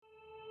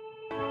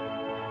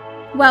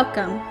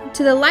Welcome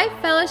to the Life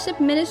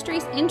Fellowship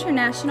Ministries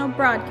International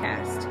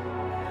broadcast.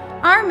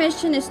 Our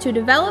mission is to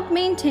develop,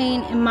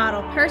 maintain, and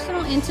model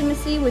personal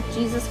intimacy with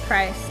Jesus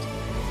Christ.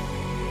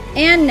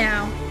 And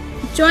now,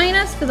 join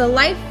us for the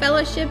Life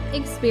Fellowship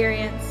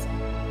experience.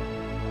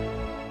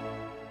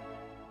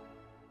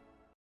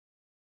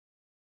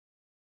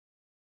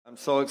 I'm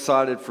so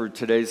excited for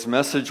today's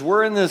message.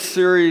 We're in this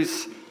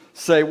series,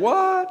 Say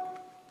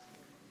What?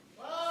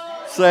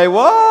 Say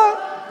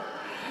what?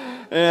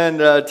 And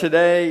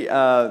today,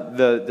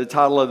 the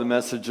title of the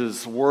message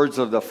is Words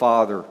of the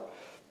Father.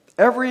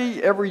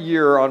 Every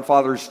year on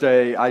Father's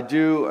Day, I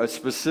do a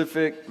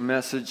specific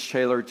message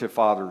tailored to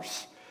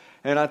fathers.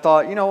 And I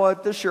thought, you know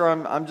what, this year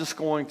I'm just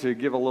going to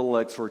give a little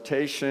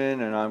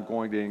exhortation, and I'm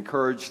going to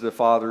encourage the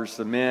fathers,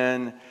 the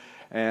men.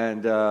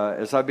 And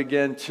as I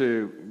began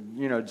to,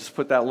 just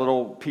put that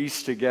little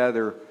piece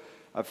together,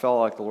 I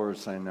felt like the Lord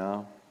was saying,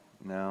 no,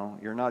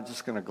 you're not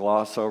just going to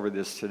gloss over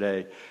this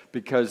today,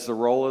 because the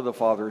role of the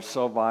father is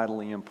so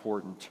vitally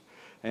important.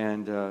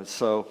 And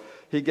so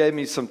he gave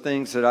me some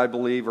things that I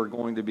believe are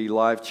going to be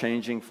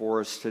life-changing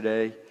for us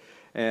today.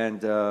 And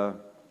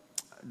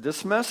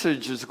this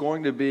message is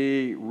going to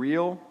be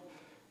real.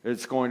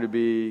 It's going to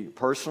be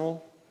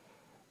personal.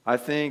 I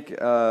think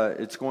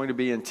it's going to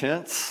be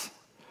intense.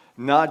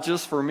 Not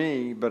just for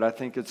me, but I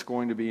think it's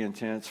going to be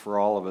intense for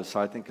all of us.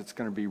 I think it's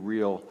going to be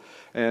real.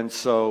 And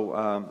so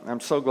I'm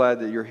so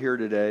glad that you're here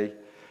today.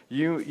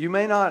 You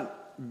may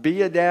not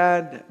be a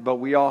dad, but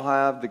we all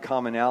have the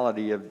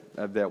commonality of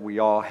that we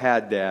all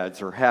had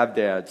dads or have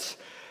dads.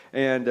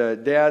 And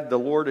Dad, the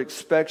Lord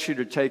expects you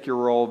to take your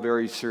role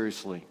very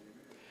seriously.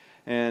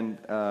 And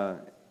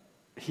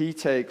He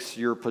takes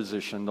your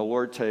position. The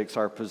Lord takes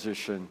our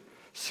position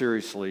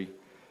seriously.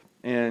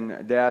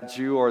 And dads,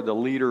 you are the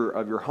leader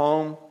of your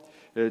home.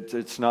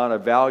 It's not a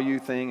value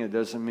thing. It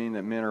doesn't mean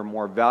that men are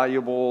more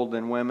valuable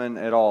than women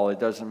at all. It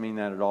doesn't mean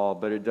that at all.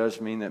 But it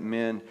does mean that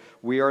men,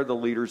 we are the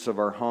leaders of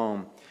our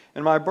home.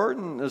 And my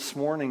burden this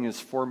morning is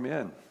for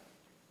men.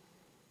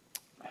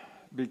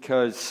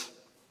 Because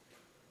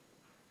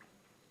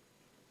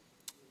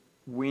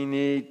we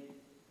need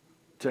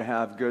to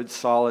have good,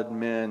 solid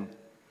men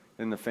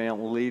in the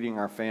family, leading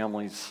our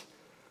families.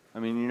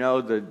 I mean,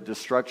 the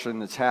destruction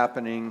that's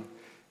happening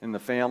in the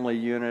family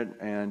unit,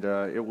 and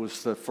it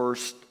was the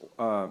first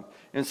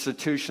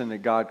institution that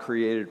God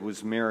created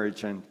was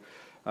marriage. And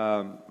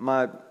not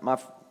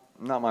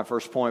my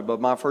first point, but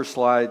my first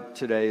slide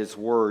today is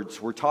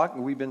words.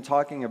 We've been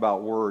talking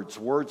about words.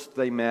 Words,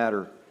 they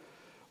matter.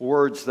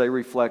 Words, they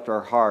reflect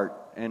our heart.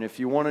 And if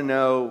you want to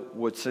know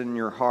what's in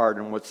your heart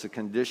and what's the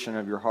condition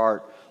of your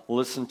heart,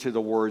 listen to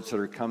the words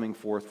that are coming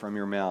forth from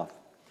your mouth.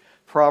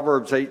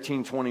 Proverbs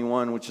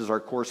 18:21, which is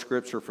our core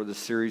scripture for this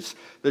series,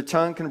 the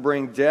tongue can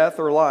bring death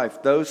or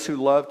life. Those who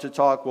love to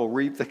talk will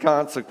reap the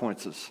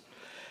consequences.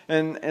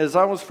 And as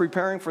I was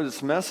preparing for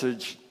this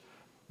message,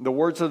 the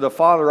words of the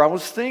Father, I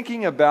was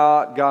thinking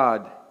about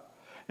God.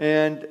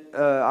 And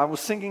I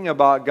was thinking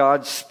about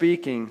God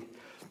speaking.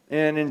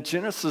 And in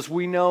Genesis,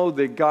 we know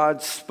that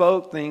God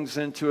spoke things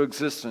into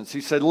existence. He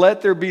said,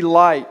 "Let there be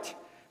light,"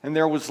 and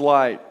there was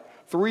light.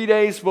 3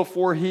 days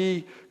before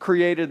He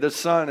created the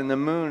sun and the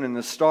moon and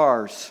the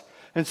stars.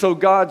 And so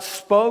God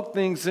spoke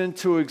things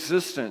into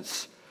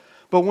existence.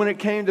 But when it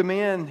came to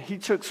man, He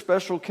took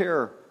special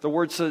care. The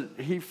Word said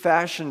He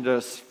fashioned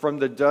us from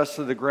the dust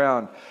of the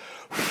ground.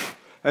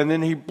 And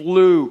then He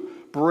blew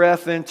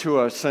breath into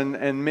us,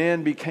 and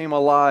man became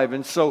alive.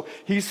 And so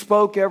He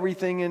spoke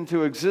everything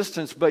into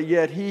existence, but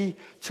yet He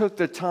took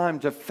the time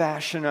to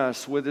fashion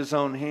us with His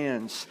own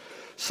hands.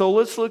 So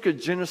let's look at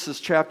Genesis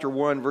chapter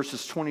 1,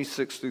 verses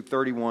 26 through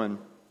 31.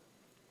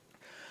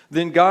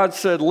 Then God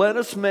said, "Let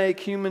us make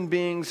human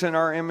beings in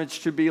our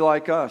image to be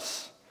like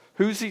us."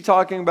 Who's He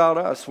talking about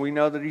us? We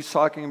know that He's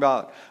talking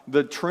about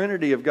the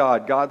Trinity of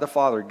God, God the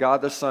Father,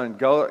 God the Son,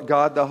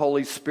 God the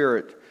Holy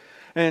Spirit.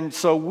 And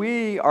so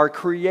we are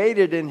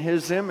created in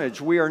His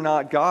image. We are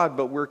not God,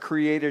 but we're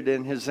created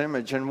in His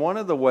image. And one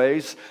of the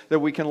ways that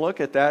we can look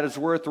at that is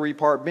we're a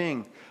three-part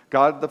being.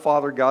 God the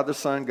Father, God the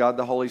Son, God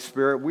the Holy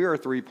Spirit. We are a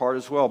three-part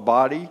as well.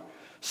 Body,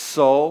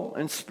 soul,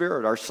 and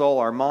spirit. Our soul,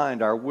 our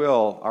mind, our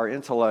will, our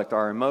intellect,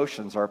 our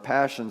emotions, our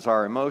passions,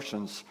 our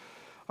emotions,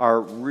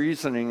 our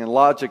reasoning and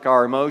logic,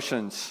 our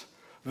emotions.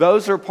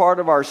 Those are part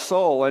of our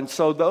soul. And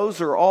so those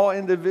are all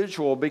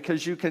individual,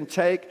 because you can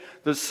take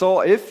the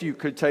soul, if you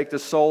could take the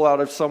soul out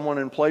of someone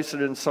and place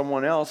it in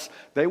someone else,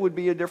 they would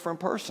be a different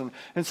person.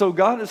 And so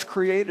God has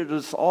created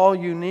us all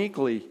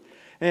uniquely.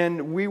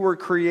 And we were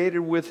created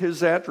with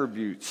His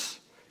attributes,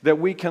 that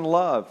we can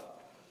love,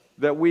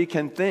 that we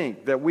can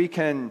think, that we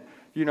can,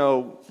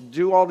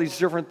 do all these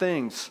different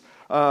things.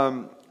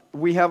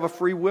 We have a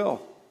free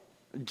will.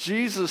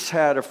 Jesus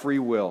had a free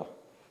will,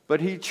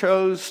 but He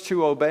chose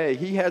to obey.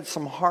 He had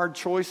some hard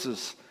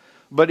choices,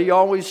 but He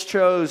always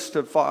chose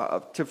to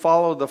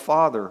follow the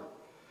Father.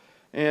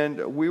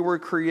 And we were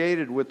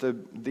created with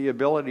the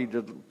ability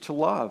to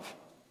love.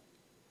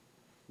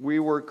 We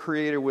were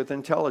created with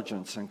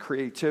intelligence and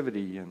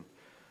creativity and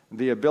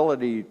the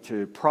ability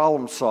to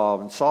problem solve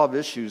and solve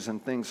issues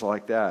and things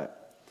like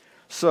that.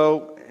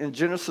 So in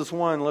Genesis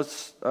 1,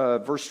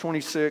 verse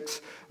 26,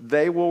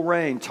 they will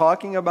reign.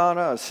 Talking about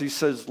us, he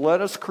says,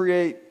 let us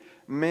create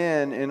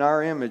men in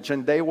our image,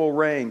 and they will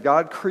reign.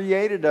 God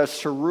created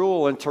us to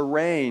rule and to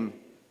reign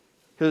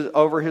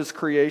over his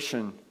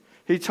creation.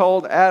 He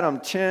told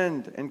Adam,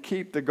 tend and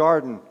keep the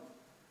garden.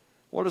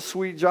 What a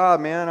sweet job,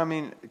 man. I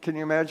mean, can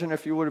you imagine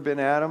if you would have been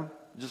Adam,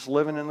 just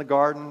living in the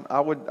garden? I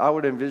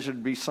would envision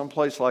it be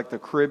someplace like the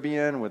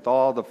Caribbean with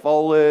all the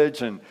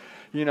foliage and,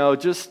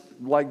 just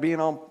like being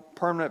on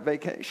permanent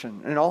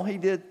vacation. And all he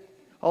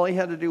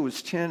had to do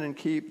was tend and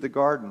keep the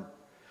garden.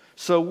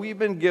 So we've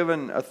been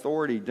given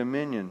authority,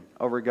 dominion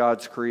over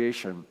God's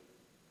creation.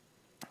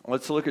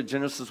 Let's look at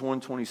Genesis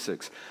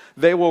 1:26.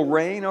 They will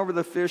reign over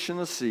the fish in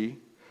the sea,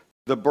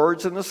 the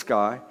birds in the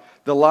sky,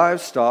 the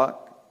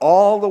livestock,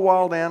 all the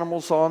wild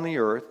animals on the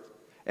earth,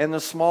 and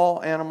the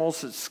small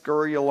animals that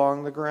scurry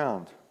along the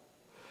ground.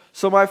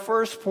 So my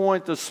first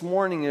point this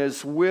morning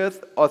is,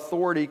 with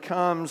authority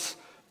comes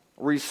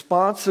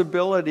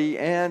responsibility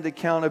and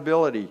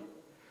accountability.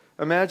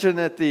 Imagine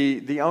that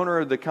the owner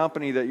of the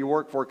company that you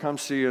work for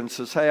comes to you and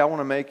says, hey, I want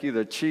to make you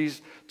the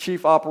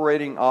chief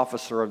operating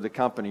officer of the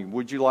company.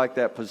 Would you like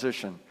that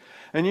position?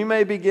 And you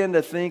may begin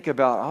to think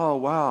about, oh,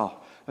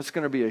 wow, that's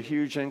going to be a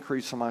huge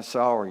increase in my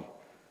salary.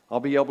 I'll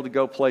be able to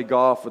go play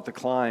golf with the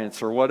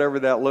clients or whatever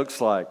that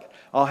looks like.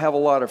 I'll have a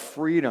lot of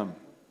freedom.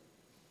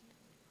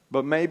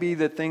 But maybe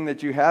the thing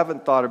that you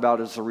haven't thought about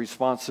is the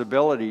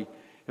responsibility.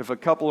 If a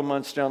couple of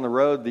months down the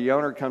road, the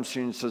owner comes to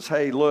you and says,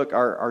 hey, look,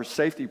 our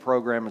safety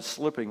program is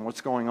slipping.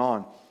 What's going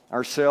on?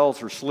 Our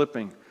sales are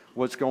slipping.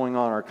 What's going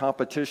on? Our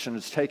competition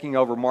is taking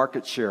over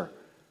market share.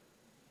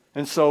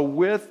 And so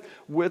with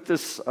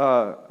this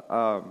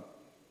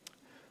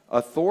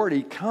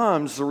authority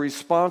comes the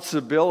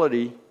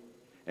responsibility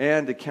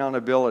and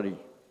accountability.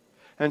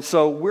 And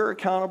so we're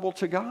accountable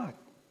to God.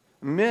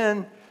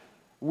 Men,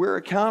 we're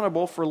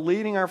accountable for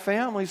leading our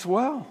families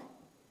well.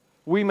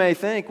 We may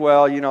think,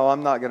 well,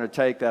 I'm not going to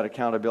take that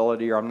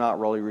accountability, or I'm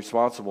not really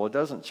responsible. It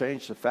doesn't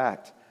change the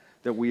fact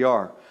that we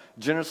are.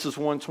 Genesis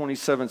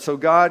 1:27, so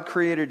God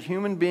created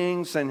human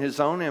beings in his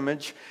own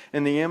image.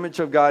 In the image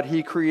of God,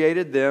 he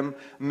created them.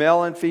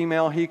 Male and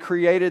female, he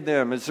created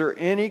them. Is there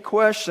any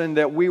question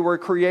that we were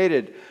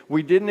created?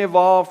 We didn't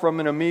evolve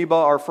from an amoeba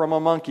or from a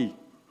monkey.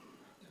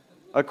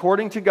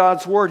 According to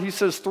God's word, he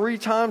says 3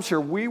 times here,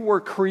 we were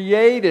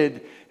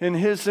created in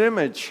his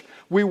image.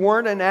 We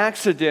weren't an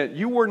accident.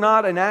 You were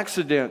not an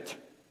accident.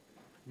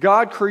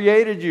 God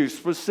created you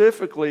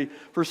specifically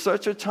for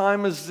such a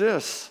time as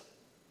this.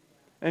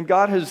 And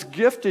God has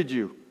gifted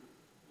you.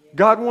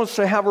 God wants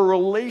to have a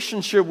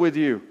relationship with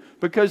you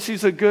because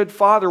he's a good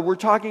father. We're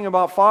talking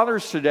about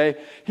fathers today.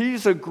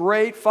 He's a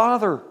great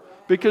father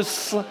because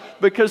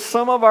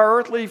some of our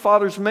earthly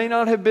fathers may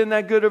not have been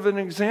that good of an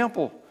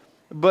example,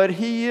 but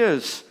he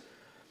is.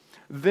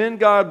 Then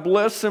God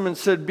blessed them and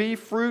said, be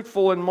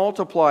fruitful and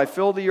multiply,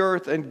 fill the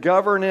earth and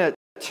govern it.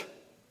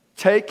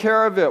 Take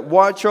care of it,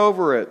 watch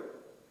over it.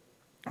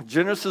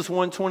 Genesis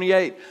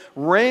 1:28,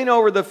 reign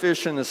over the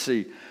fish in the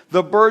sea,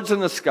 the birds in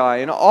the sky,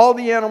 and all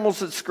the animals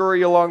that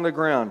scurry along the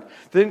ground.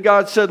 Then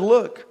God said,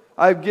 look,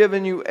 I've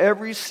given you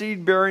every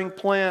seed-bearing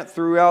plant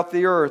throughout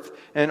the earth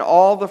and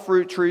all the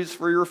fruit trees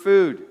for your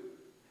food.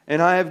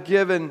 And I have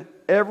given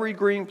every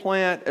green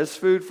plant as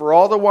food for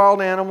all the wild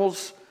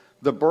animals,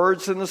 the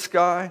birds in the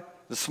sky,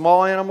 the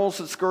small animals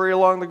that scurry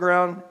along the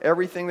ground,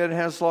 everything that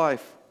has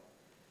life.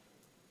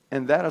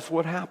 And that is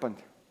what happened.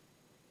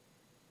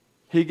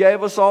 He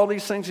gave us all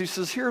these things. He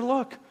says, here,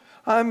 look,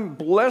 I'm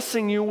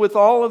blessing you with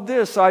all of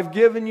this. I've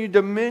given you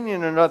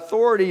dominion and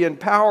authority and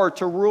power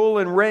to rule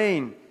and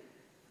reign.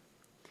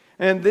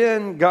 And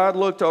then God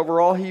looked over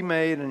all he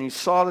made, and he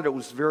saw that it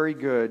was very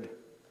good.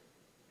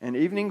 And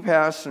evening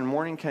passed, and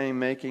morning came,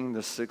 making the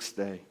 6th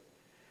day.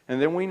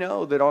 And then we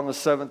know that on the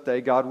 7th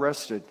day, God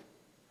rested.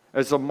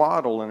 As a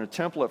model and a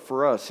template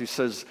for us, he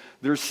says,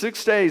 there's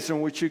 6 days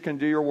in which you can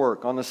do your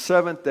work. On the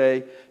 7th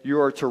day, you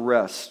are to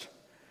rest.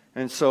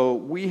 And so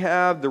we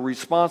have the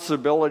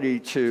responsibility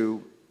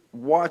to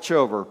watch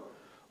over,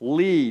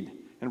 lead,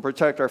 and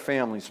protect our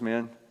families,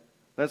 men.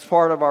 That's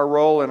part of our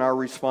role and our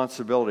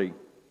responsibility.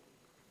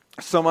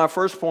 So my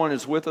first point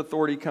is, with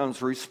authority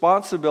comes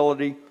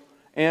responsibility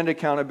and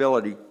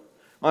accountability.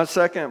 My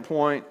second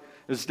point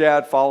is,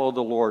 Dad, follow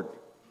the Lord.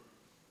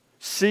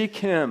 Seek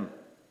him.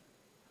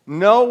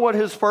 Know what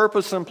his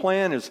purpose and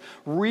plan is.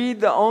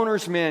 Read the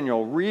owner's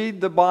manual. Read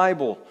the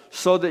Bible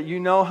so that you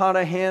know how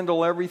to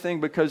handle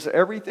everything, because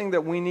everything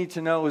that we need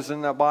to know is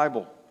in that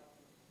Bible.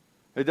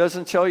 It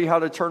doesn't tell you how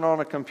to turn on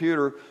a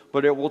computer,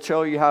 but it will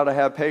tell you how to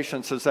have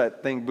patience as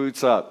that thing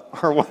boots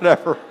up or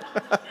whatever.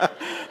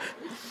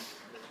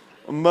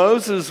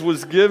 Moses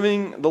was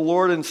giving the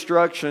Lord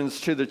instructions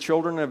to the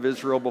children of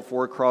Israel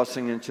before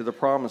crossing into the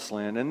Promised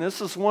Land. And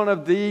this is one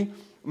of the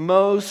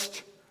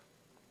most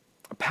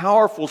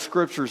powerful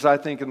scriptures, I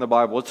think, in the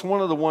Bible. It's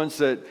one of the ones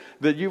that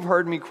you've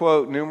heard me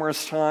quote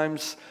numerous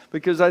times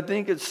because I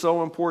think it's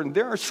so important.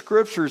 There are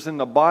scriptures in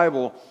the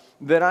Bible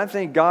that I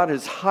think God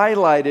has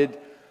highlighted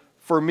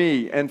for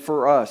me and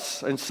for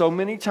us. And so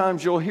many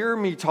times you'll hear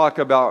me talk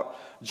about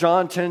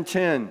John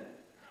 10:10,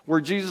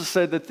 where Jesus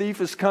said, the thief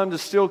has come to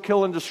steal,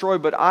 kill, and destroy,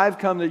 but I've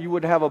come that you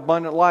would have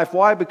abundant life.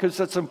 Why? Because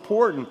that's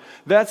important.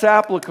 That's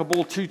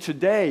applicable to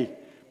today.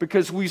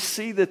 Because we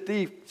see the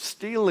thief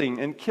stealing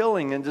and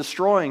killing and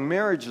destroying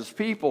marriages,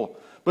 people.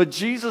 But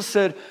Jesus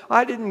said,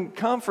 I didn't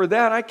come for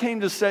that. I came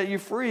to set you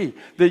free,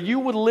 that you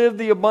would live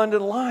the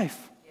abundant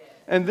life.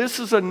 And this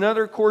is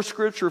another core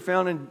scripture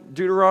found in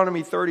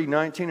Deuteronomy 30,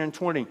 19 and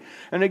 20.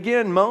 And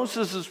again,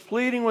 Moses is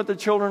pleading with the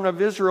children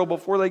of Israel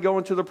before they go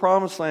into the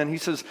promised land. He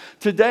says,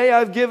 today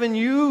I've given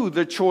you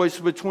the choice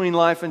between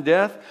life and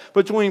death,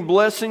 between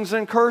blessings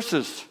and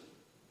curses.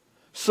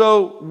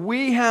 So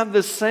we have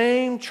the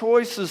same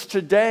choices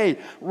today,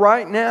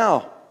 right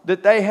now,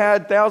 that they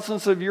had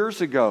thousands of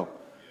years ago.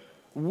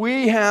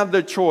 We have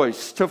the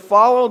choice to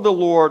follow the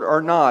Lord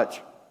or not.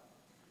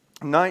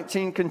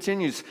 19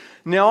 continues,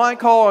 now I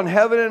call on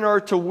heaven and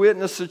earth to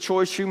witness the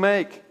choice you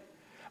make.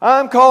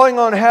 I'm calling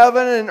on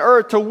heaven and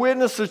earth to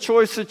witness the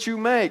choice that you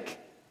make.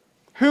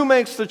 Who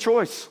makes the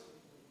choice?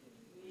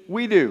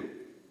 We do.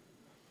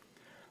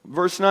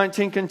 Verse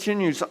 19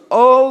 continues,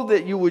 oh,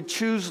 that you would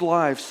choose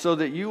life so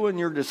that you and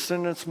your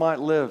descendants might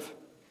live.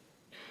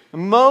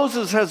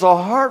 Moses has a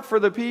heart for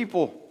the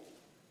people.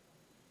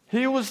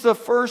 He was the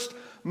first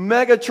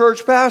mega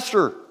church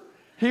pastor.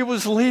 He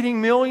was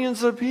leading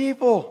millions of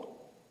people.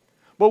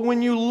 But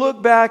when you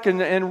look back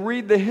and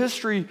read the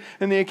history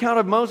and the account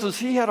of Moses,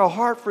 he had a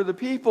heart for the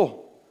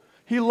people.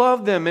 He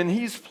loved them, and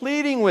he's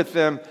pleading with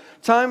them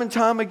time and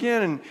time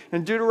again.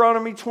 In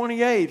Deuteronomy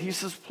 28, he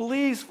says,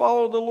 please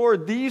follow the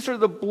Lord. These are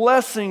the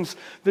blessings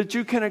that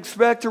you can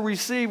expect to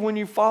receive when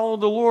you follow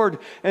the Lord.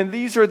 And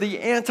these are the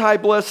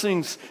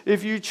anti-blessings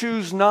if you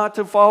choose not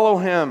to follow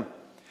him.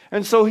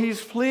 And so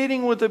he's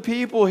pleading with the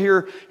people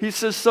here. He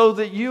says, so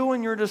that you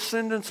and your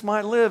descendants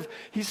might live.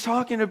 He's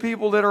talking to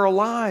people that are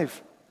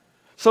alive.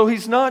 So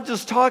he's not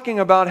just talking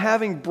about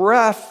having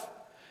breath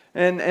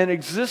and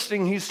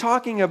existing. He's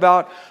talking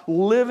about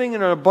living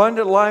an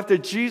abundant life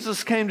that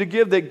Jesus came to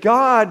give, that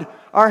God,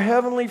 our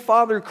Heavenly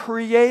Father,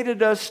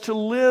 created us to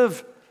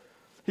live.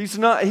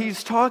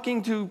 He's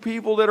talking to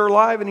people that are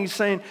alive, and he's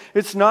saying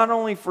it's not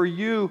only for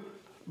you,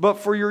 but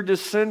for your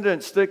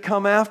descendants that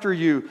come after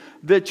you,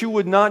 that you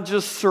would not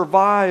just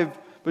survive,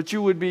 but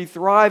you would be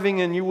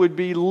thriving and you would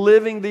be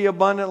living the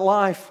abundant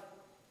life.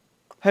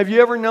 Have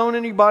you ever known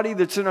anybody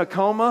that's in a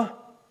coma?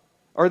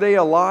 Are they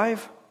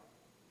alive?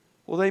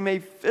 Well, they may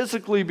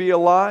physically be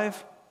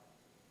alive,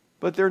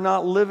 but they're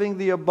not living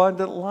the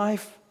abundant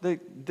life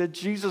that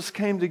Jesus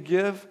came to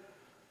give.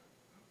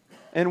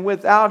 And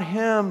without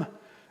him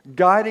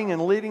guiding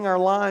and leading our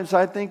lives,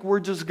 I think we're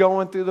just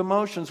going through the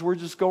motions. We're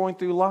just going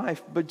through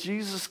life. But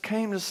Jesus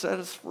came to set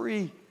us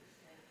free,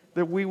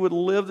 that we would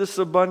live this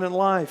abundant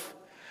life.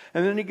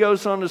 And then he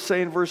goes on to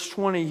say in verse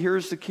 20,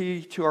 here's the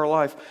key to our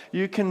life.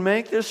 You can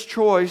make this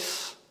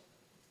choice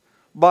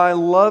by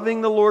loving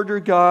the Lord your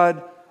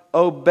God,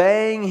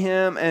 obeying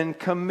him, and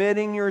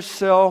committing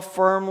yourself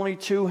firmly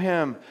to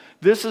him.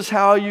 This is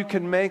how you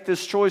can make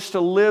this choice to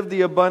live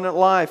the abundant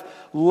life.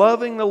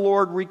 Loving the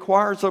Lord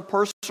requires a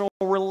personal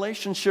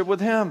relationship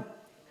with him.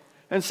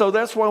 And so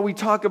that's why we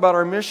talk about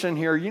our mission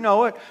here. You know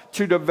what?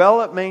 To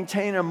develop,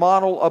 maintain, and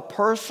model a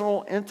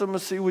personal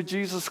intimacy with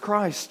Jesus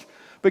Christ.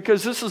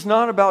 Because this is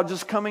not about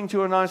just coming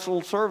to a nice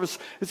little service.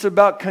 It's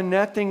about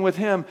connecting with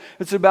him.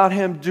 It's about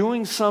him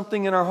doing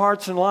something in our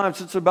hearts and lives.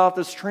 It's about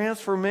this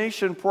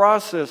transformation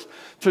process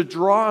to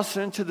draw us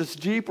into this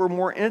deeper,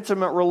 more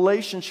intimate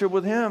relationship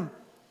with him.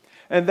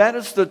 And that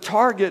is the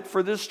target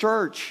for this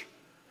church.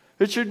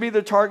 It should be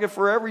the target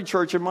for every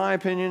church, in my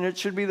opinion. It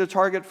should be the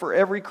target for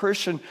every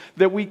Christian,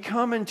 that we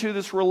come into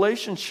this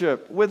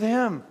relationship with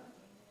him.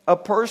 A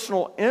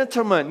personal,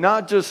 intimate,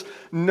 not just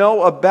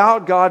know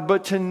about God,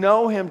 but to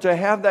know him, to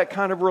have that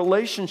kind of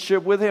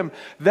relationship with him.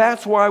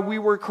 That's why we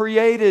were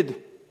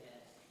created.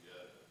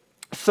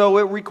 So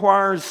it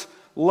requires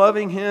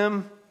loving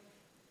him,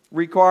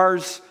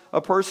 requires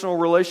a personal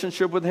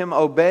relationship with him.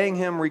 Obeying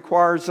him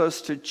requires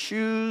us to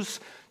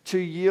choose to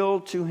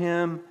yield to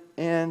him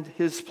and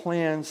his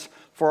plans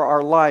for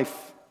our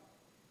life.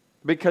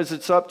 Because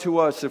it's up to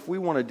us if we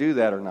want to do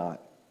that or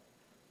not.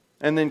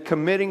 And then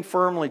committing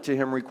firmly to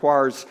him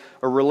requires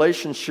a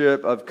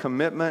relationship of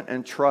commitment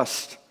and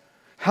trust.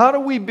 How do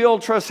we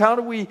build trust? How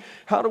do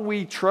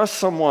we trust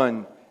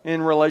someone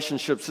in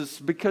relationships? It's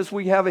because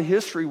we have a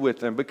history with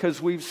them,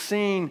 because we've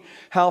seen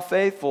how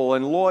faithful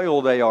and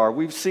loyal they are.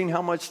 We've seen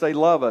how much they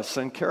love us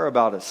and care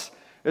about us.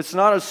 It's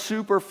not a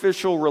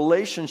superficial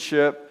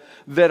relationship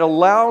that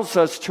allows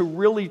us to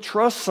really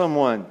trust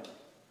someone.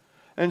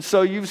 And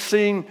so you've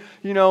seen,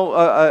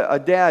 a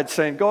dad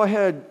saying, "Go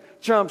ahead,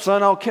 jump,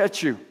 son, I'll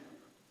catch you."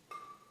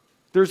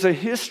 There's a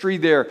history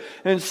there.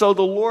 And so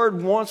the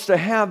Lord wants to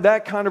have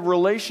that kind of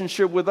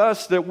relationship with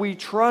us, that we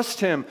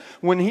trust him.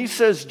 When he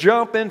says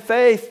jump in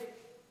faith,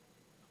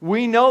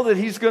 we know that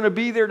he's going to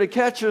be there to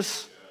catch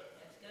us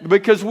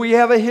because we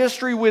have a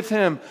history with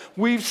him.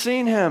 We've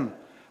seen him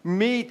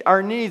meet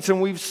our needs,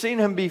 and we've seen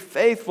him be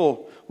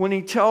faithful when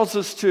he tells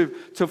us to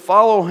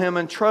follow him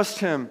and trust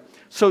him.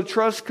 So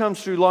trust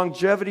comes through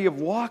longevity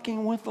of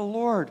walking with the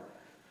Lord.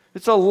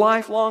 It's a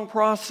lifelong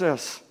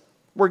process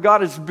where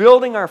God is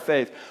building our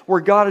faith,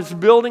 where God is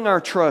building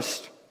our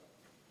trust.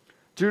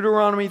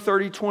 Deuteronomy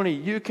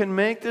 30:20, you can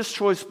make this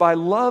choice by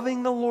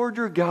loving the Lord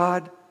your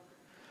God,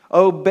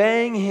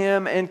 obeying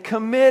Him, and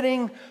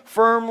committing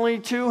firmly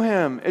to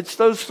Him. It's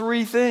those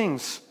three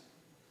things.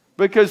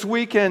 Because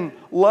we can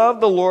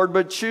love the Lord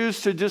but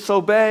choose to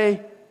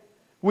disobey.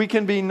 We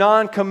can be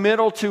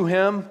non-committal to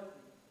Him.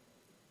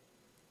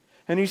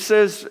 And he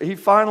says, he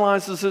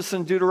finalizes this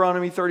in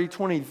Deuteronomy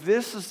 30:20.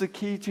 This is the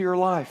key to your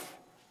life.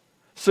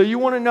 So you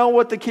want to know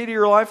what the key to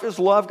your life is?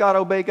 Love God,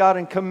 obey God,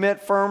 and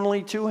commit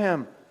firmly to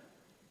Him.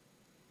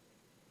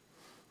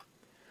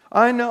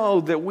 I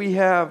know that we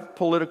have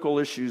political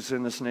issues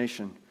in this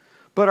nation,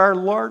 but our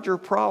larger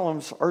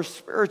problems are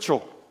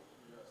spiritual,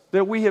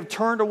 that we have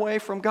turned away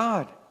from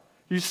God.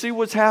 You see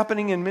what's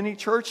happening in many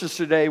churches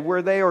today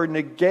where they are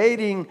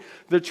negating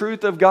the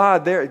truth of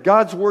God.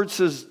 God's Word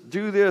says,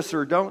 do this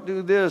or don't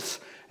do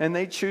this, and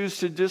they choose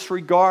to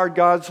disregard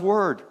God's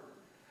Word.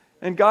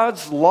 And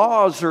God's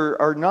laws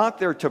are not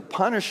there to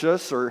punish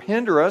us or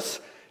hinder us.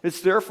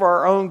 It's there for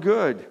our own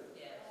good.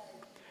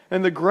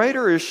 And the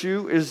greater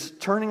issue is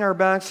turning our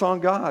backs on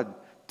God,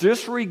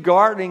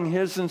 disregarding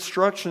His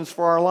instructions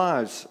for our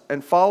lives,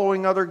 and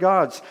following other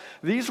gods.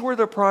 These were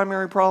the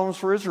primary problems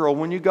for Israel.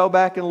 When you go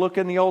back and look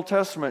in the Old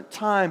Testament,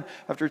 time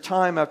after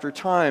time after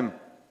time,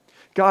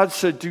 God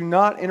said, do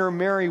not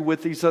intermarry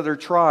with these other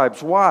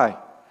tribes. Why?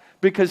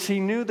 Because He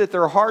knew that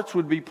their hearts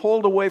would be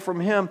pulled away from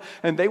Him,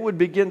 and they would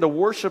begin to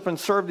worship and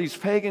serve these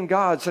pagan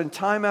gods. And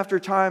time after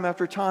time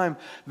after time,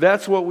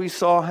 that's what we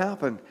saw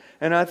happen.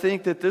 And I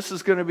think that this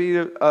is going to be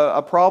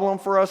a problem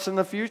for us in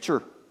the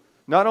future.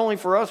 Not only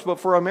for us, but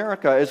for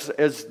America,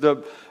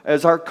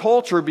 as our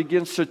culture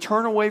begins to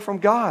turn away from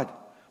God.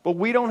 But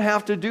we don't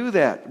have to do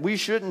that. We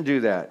shouldn't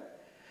do that.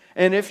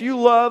 And if you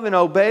love and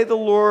obey the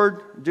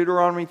Lord,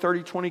 Deuteronomy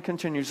 30:20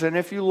 continues, and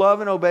if you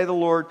love and obey the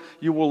Lord,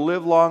 you will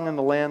live long in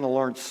the land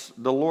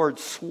the Lord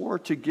swore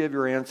to give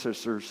your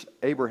ancestors,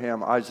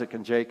 Abraham, Isaac,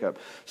 and Jacob.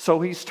 So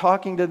He's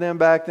talking to them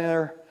back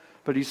there,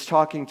 but He's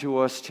talking to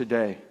us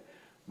today.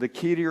 The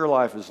key to your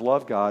life is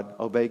love God,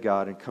 obey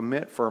God, and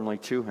commit firmly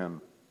to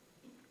Him.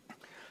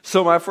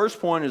 So my first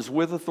point is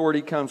with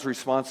authority comes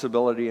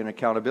responsibility and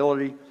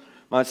accountability.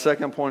 My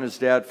second point is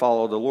dad,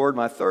 follow the Lord.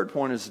 My third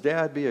point is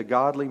dad, be a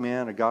godly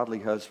man, a godly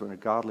husband, a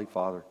godly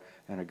father,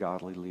 and a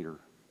godly leader.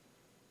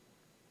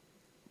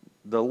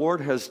 The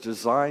Lord has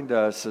designed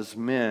us as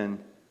men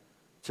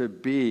to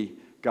be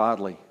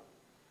godly.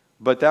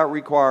 But that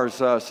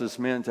requires us as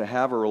men to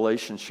have a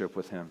relationship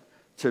with Him,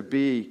 to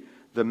be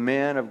the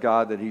man of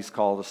God that He's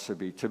called us to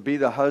be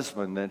the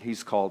husband that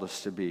He's called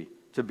us to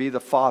be the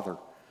father,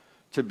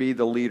 to be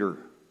the leader.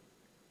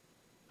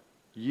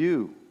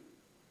 You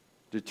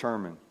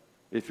determine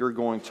if you're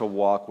going to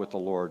walk with the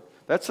Lord.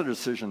 That's a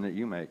decision that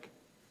you make.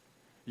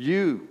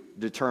 You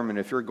determine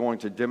if you're going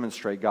to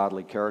demonstrate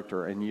godly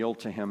character and yield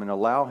to Him and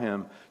allow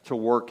Him to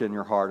work in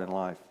your heart and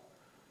life.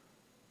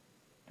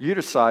 You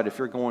decide if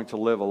you're going to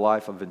live a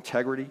life of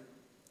integrity,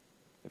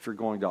 if you're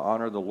going to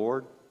honor the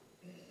Lord,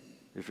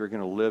 if you're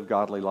going to live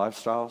godly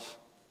lifestyles.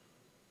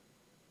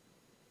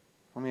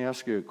 Let me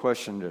ask you a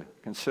question to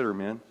consider,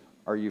 men.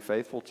 Are you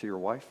faithful to your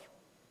wife?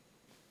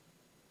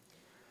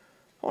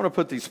 I want to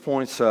put these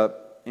points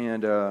up,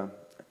 and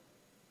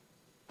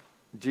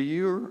do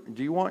you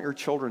want your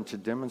children to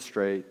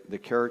demonstrate the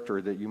character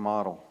that you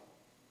model?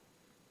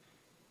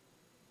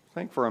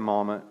 Think for a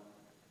moment.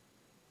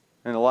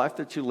 In the life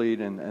that you lead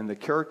and the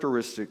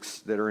characteristics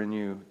that are in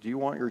you, do you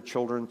want your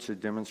children to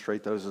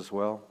demonstrate those as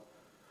well?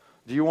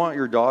 Do you want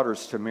your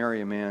daughters to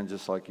marry a man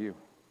just like you?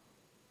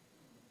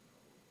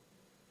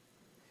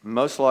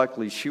 Most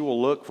likely, she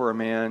will look for a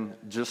man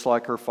just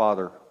like her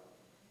father.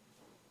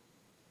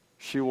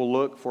 She will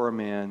look for a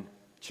man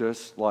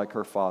just like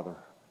her father.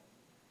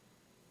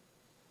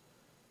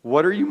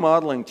 What are you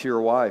modeling to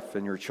your wife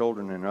and your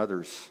children and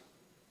others?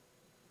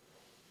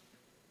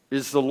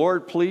 Is the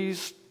Lord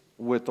pleased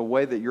with the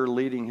way that you're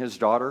leading His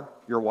daughter,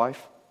 your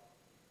wife?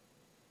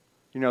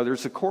 You know,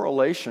 there's a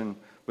correlation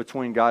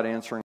between God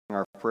answering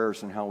our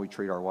prayers and how we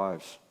treat our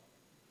wives.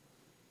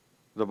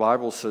 The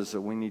Bible says that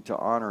we need to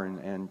honor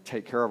and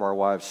take care of our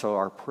wives so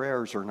our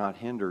prayers are not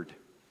hindered.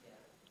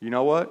 You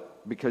know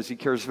what? Because He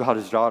cares about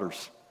His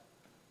daughters.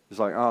 He's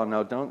like, oh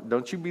no,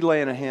 don't you be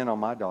laying a hand on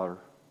my daughter.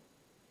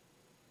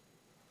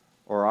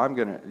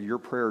 Or your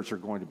prayers are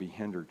going to be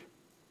hindered.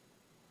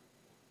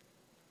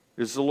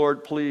 Is the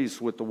Lord pleased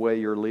with the way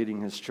you're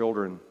leading His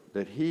children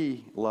that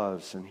He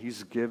loves and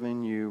He's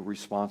given you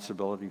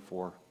responsibility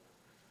for?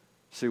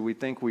 See, we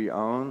think we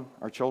own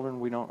our children.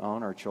 We don't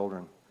own our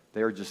children.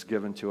 They are just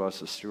given to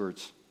us as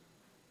stewards.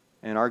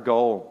 And our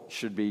goal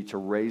should be to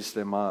raise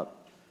them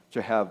up,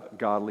 to have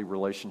godly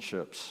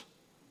relationships,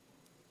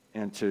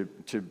 and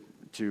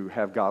to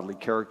have godly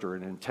character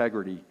and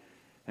integrity.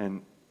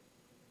 And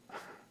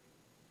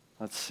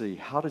let's see,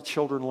 how do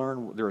children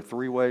learn? There are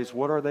 3 ways.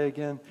 What are they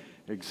again?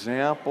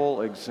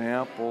 Example,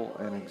 example,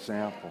 and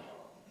example.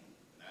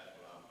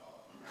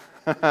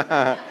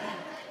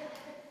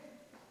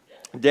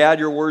 Dad,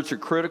 your words are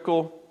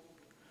critical.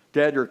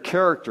 Dad, your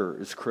character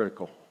is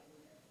critical.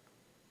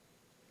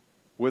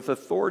 With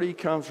authority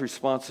comes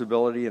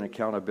responsibility and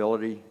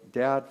accountability.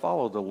 Dad,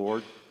 follow the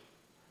Lord.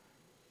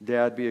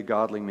 Dad, be a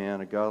godly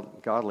man, a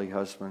godly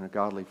husband, a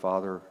godly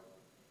father,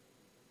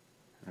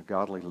 a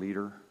godly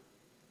leader.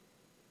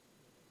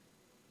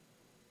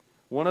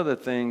 One of the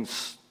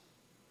things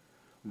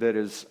that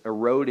is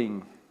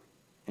eroding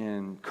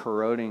and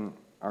corroding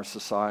our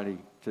society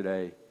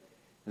today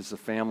is the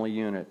family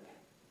unit.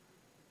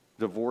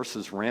 Divorce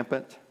is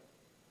rampant,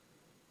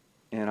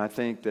 and I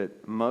think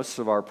that most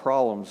of our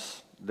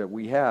problems that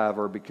we have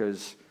are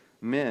because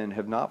men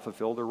have not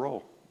fulfilled their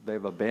role.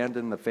 They've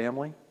abandoned the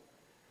family.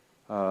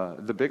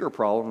 The bigger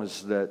problem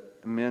is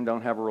that men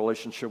don't have a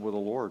relationship with the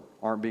Lord,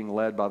 aren't being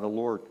led by the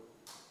Lord.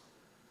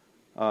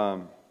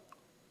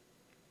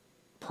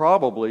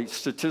 Probably,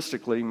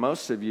 statistically,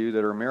 most of you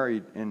that are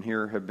married in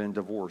here have been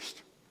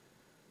divorced.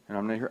 And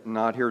I'm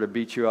not here to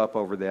beat you up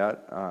over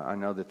that. I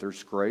know that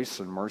there's grace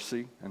and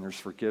mercy and there's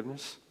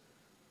forgiveness.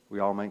 We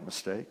all make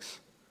mistakes.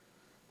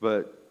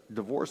 But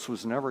divorce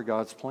was never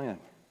God's plan.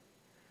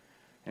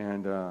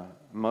 And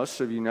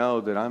most of you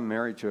know that I'm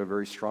married to a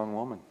very strong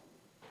woman.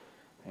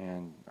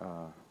 And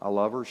I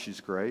love her.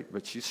 She's great,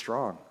 but she's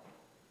strong.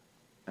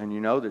 And you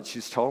know that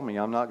she's told me,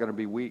 I'm not going to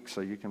be weak so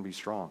you can be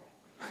strong.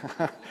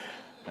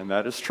 And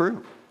that is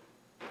true.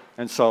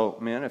 And so,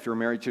 men, if you're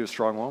married to a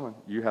strong woman,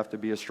 you have to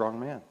be a strong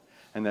man.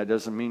 And that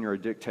doesn't mean you're a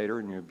dictator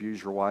and you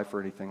abuse your wife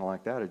or anything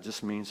like that. It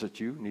just means that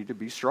you need to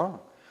be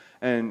strong.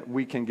 And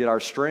we can get our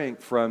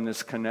strength from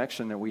this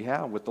connection that we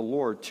have with the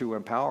Lord to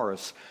empower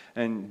us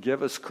and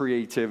give us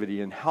creativity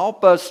and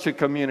help us to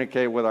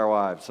communicate with our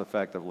wives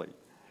effectively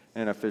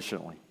and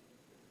efficiently.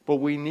 But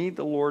we need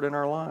the Lord in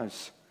our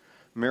lives.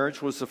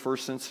 Marriage was the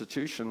first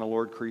institution the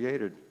Lord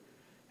created,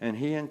 and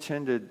He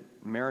intended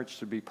marriage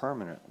to be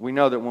permanent. We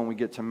know that when we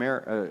get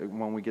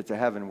to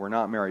heaven, we're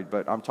not married,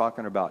 but I'm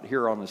talking about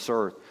here on this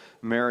earth,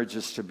 marriage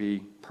is to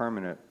be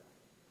permanent.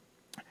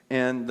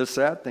 And the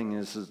sad thing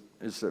is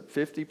that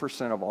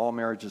 50% of all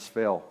marriages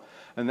fail.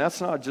 And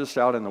that's not just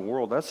out in the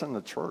world, that's in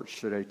the church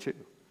today too.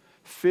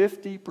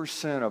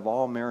 50% of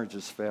all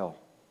marriages fail.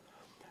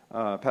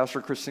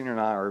 Pastor Christina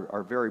and I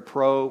are very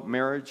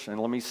pro-marriage,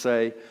 and let me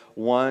say,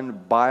 one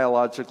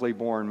biologically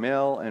born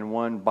male and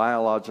one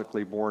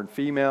biologically born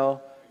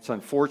female. It's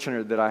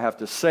unfortunate that I have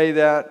to say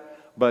that,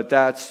 but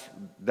that's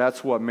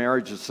what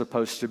marriage is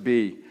supposed to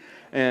be.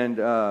 And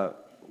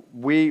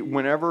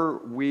whenever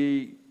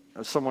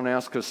someone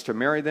asks us to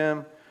marry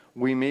them,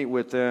 we meet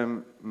with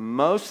them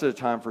most of the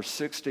time for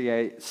 6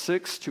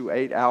 to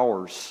 8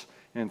 hours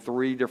in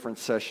 3 different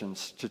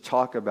sessions to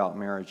talk about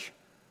marriage,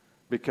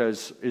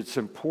 because it's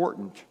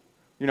important.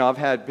 You know, I've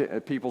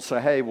had people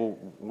say, hey, well,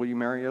 will you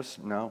marry us?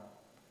 No,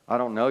 I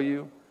don't know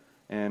you.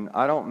 And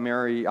I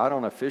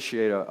don't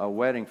officiate a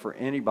wedding for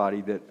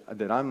anybody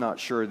that I'm not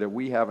sure that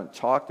we haven't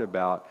talked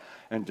about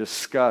and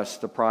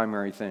discussed the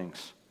primary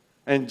things.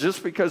 And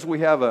just because we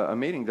have a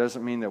meeting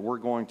doesn't mean that we're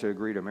going to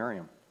agree to marry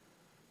them.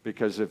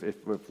 Because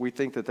if we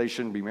think that they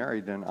shouldn't be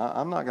married, then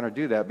I'm not going to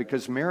do that,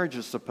 because marriage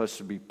is supposed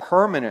to be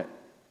permanent.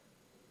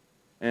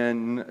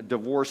 And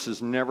divorce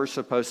is never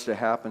supposed to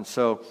happen.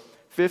 So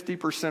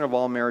 50% of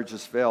all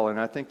marriages fail. And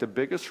I think the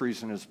biggest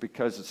reason is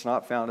because it's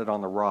not founded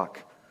on the rock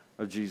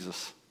of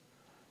Jesus.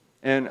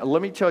 And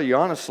let me tell you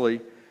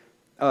honestly,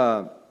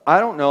 I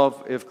don't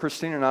know if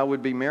Christine and I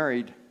would be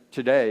married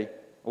today.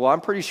 Well, I'm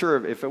pretty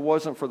sure if it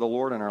wasn't for the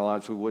Lord in our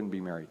lives, we wouldn't be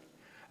married.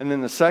 And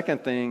then the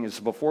second thing is,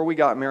 before we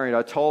got married,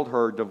 I told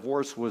her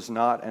divorce was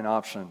not an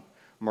option.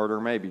 Murder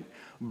maybe,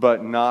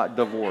 but not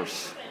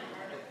divorce.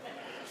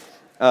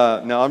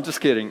 No, I'm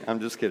just kidding.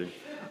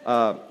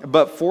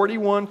 But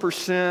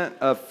 41%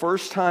 of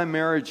first-time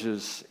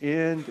marriages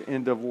end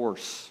in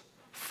divorce.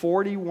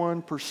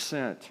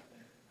 41%.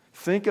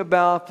 Think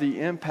about the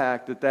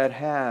impact that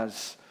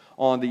has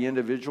on the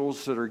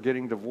individuals that are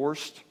getting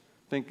divorced.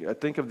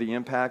 Think of the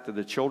impact of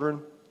the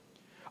children.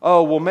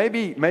 Oh, well,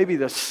 maybe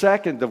the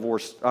second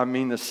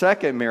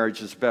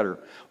marriage is better.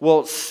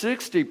 Well,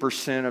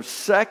 60% of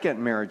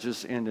second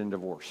marriages end in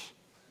divorce.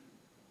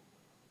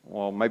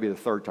 Well, maybe the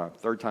third time.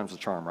 Third time's the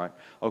charm, right?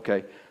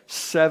 Okay.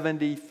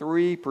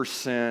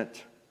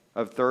 73%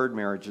 of third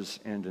marriages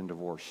end in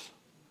divorce.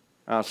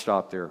 I'll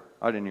stop there.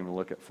 I didn't even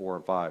look at 4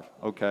 and 5.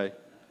 Okay.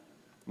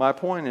 My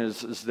point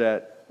is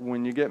that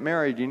when you get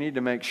married, you need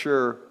to make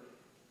sure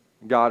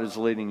God is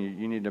leading you.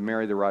 You need to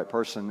marry the right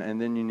person, and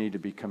then you need to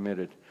be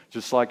committed.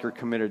 Just like you're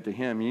committed to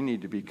Him, you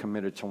need to be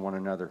committed to one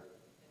another.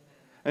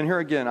 And here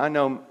again, I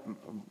know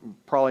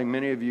probably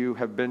many of you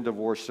have been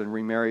divorced and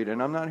remarried,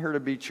 and I'm not here to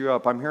beat you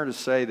up. I'm here to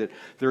say that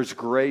there's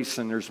grace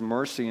and there's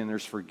mercy and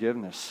there's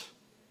forgiveness.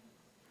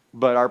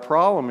 But our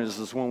problem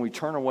is when we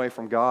turn away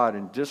from God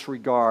and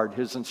disregard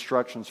His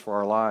instructions for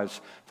our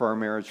lives, for our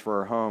marriage, for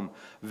our home,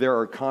 there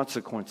are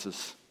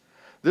consequences.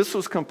 This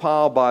was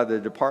compiled by the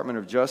Department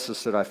of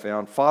Justice that I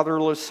found.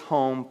 Fatherless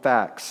Home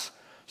Facts.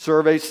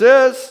 Survey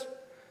says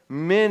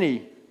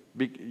many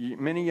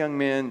young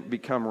men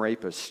become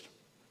rapists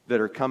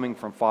that are coming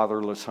from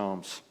fatherless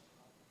homes.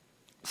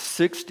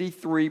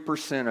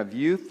 63% of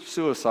youth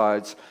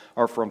suicides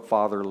are from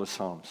fatherless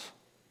homes.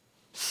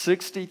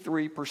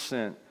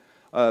 63%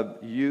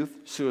 of youth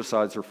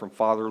suicides are from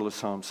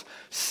fatherless homes.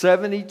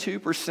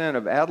 72%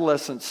 of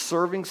adolescents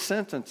serving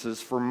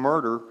sentences for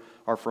murder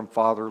are from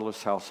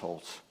fatherless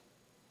households.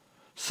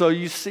 So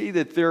you see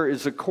that there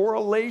is a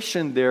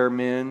correlation there,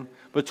 men,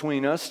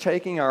 between us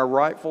taking our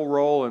rightful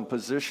role and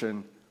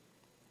position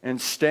and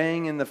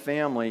staying in the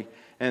family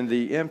and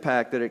the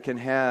impact that it can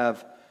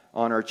have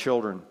on our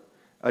children.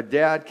 A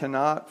dad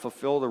cannot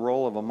fulfill the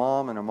role of a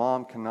mom, and a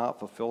mom cannot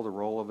fulfill the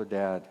role of a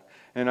dad.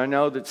 And I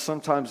know that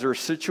sometimes there are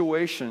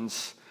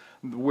situations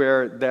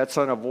where that's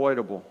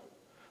unavoidable.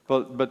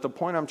 But the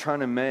point I'm trying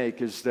to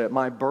make is that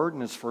my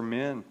burden is for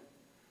men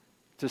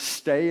to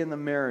stay in the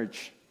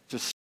marriage, to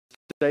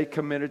stay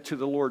committed to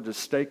the Lord, to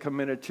stay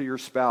committed to your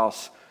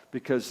spouse,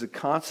 because the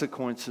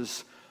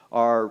consequences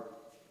are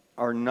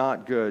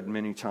not good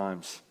many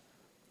times.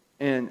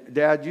 And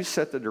Dad, you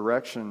set the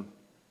direction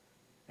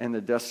and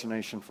the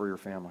destination for your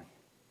family.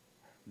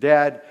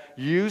 Dad,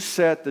 you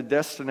set the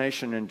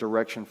destination and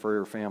direction for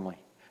your family.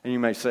 And you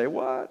may say,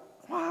 what?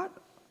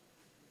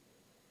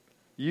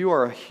 You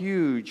are a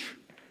huge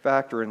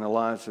factor in the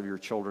lives of your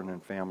children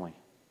and family.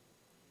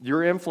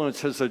 Your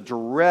influence has a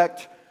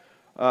direct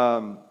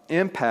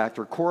impact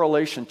or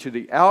correlation to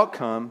the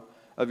outcome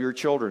of your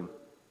children.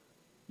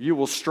 You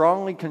will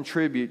strongly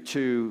contribute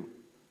to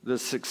the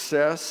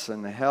success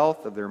and the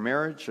health of their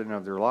marriage and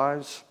of their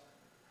lives,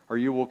 or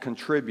you will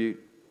contribute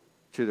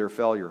to their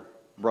failure,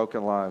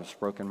 broken lives,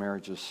 broken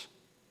marriages.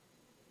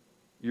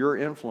 Your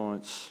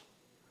influence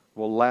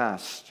will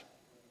last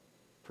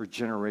for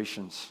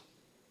generations.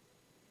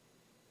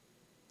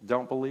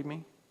 Don't believe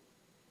me?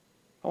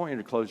 I want you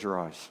to close your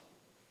eyes.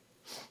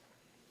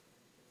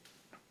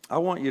 I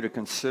want you to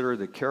consider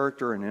the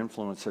character and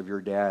influence of your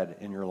dad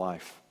in your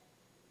life.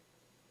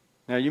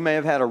 Now, you may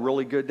have had a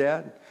really good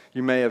dad.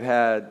 You may have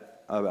had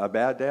a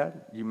bad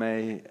dad. You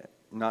may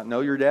not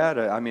know your dad.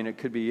 I mean, it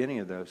could be any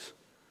of those.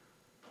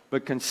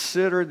 But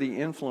consider the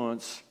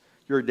influence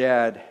your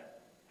dad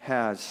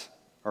has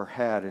or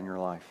had in your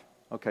life.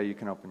 Okay, you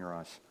can open your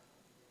eyes.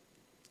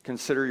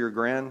 Consider your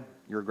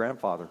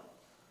grandfather.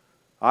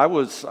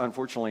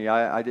 Unfortunately,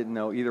 I didn't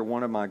know either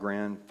one of my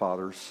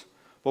grandfathers.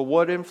 But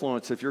what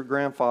influence, if your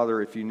grandfather,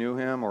 if you knew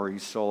him or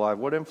he's still alive,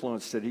 what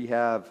influence did he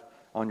have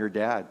on your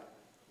dad?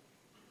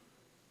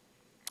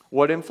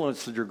 What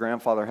influence did your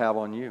grandfather have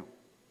on you?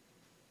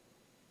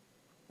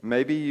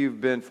 Maybe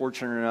you've been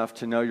fortunate enough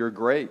to know your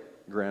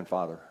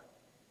great-grandfather.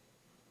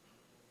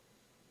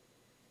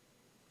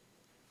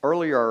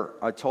 Earlier,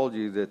 I told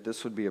you that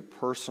this would be a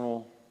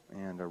personal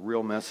and a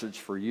real message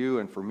for you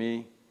and for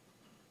me.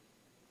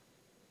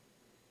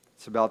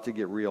 It's about to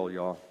get real,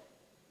 y'all.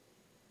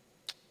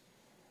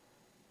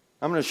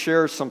 I'm going to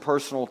share some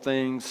personal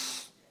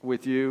things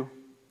with you.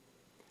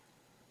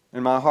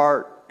 And my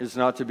heart is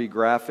not to be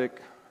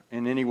graphic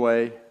in any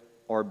way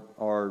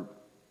or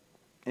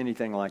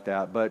anything like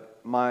that. But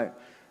my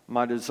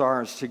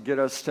desire is to get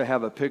us to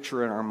have a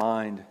picture in our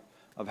mind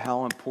of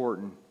how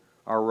important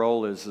our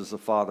role is as a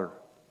father.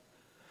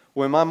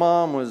 When my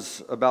mom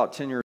was about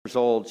 10 years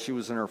old, she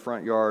was in her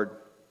front yard,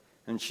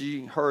 and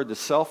she heard the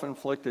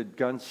self-inflicted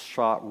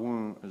gunshot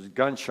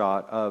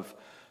of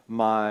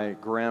my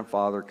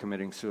grandfather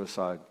committing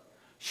suicide.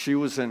 She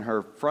was in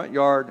her front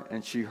yard,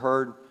 and she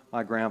heard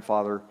my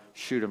grandfather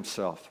shoot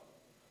himself,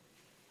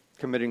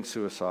 committing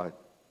suicide.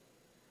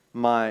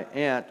 My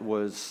aunt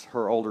was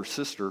her older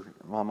sister.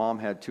 My mom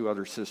had two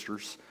other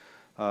sisters.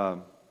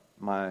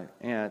 My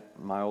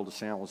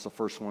oldest aunt, was the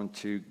first one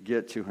to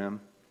get to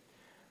him.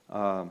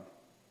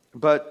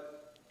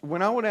 But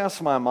when I would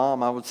ask my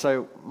mom, I would say,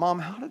 Mom,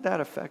 how did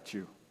that affect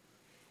you?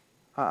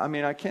 I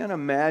mean, I can't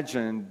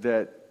imagine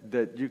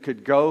that you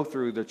could go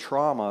through the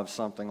trauma of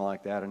something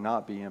like that and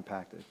not be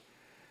impacted.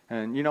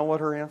 And you know what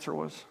her answer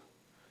was?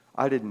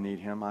 I didn't need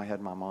him. I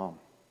had my mom.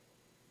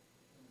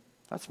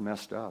 That's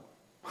messed up.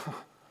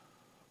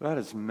 That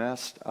is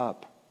messed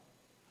up.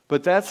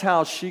 But that's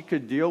how she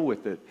could deal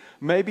with it.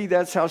 Maybe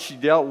that's how she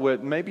dealt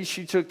with, maybe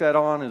she took that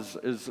on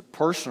as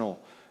personal,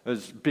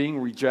 as being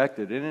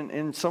rejected. And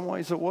in some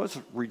ways it was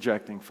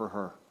rejecting for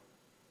her.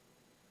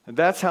 And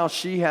that's how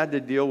she had to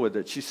deal with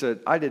it. She said,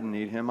 I didn't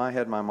need him. I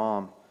had my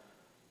mom.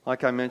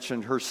 Like I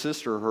mentioned,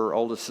 her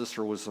oldest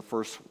sister, was the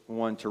first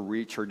one to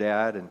reach her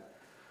dad, and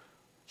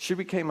she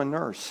became a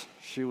nurse.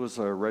 She was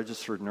a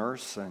registered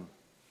nurse, and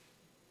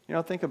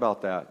think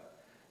about that.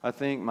 I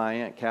think my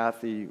Aunt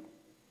Kathy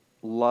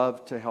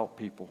loved to help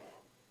people.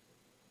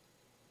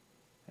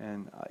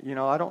 And,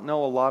 I don't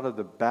know a lot of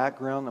the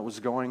background that was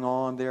going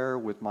on there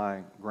with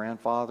my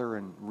grandfather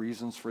and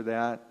reasons for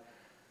that,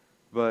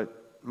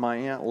 but my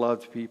aunt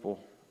loved people,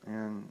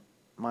 and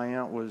my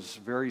aunt was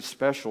very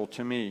special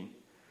to me.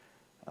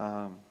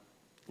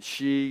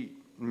 She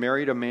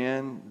married a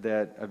man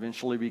that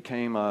eventually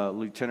became a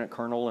lieutenant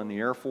colonel in the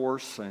Air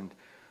Force, and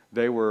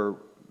they were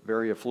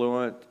very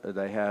affluent.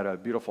 They had a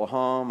beautiful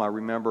home. I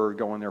remember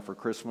going there for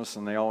Christmas,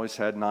 and they always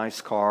had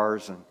nice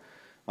cars, and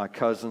my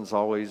cousins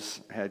always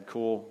had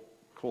cool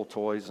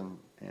toys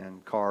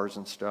and cars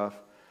and stuff.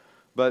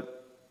 But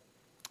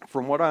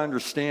from what I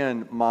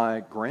understand, my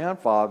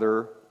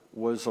grandfather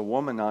was a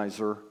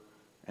womanizer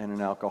and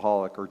an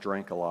alcoholic, or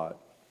drank a lot.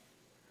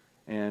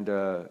 And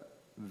the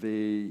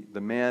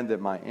man that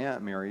my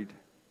aunt married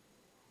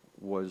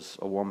was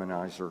a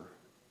womanizer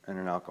and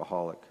an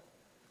alcoholic.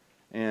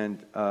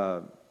 And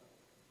I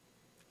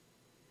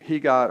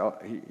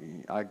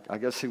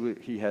guess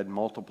he had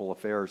multiple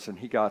affairs, and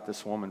he got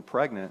this woman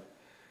pregnant,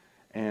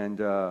 and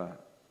the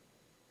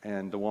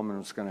woman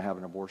was going to have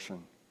an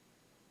abortion.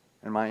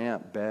 And my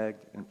aunt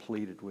begged and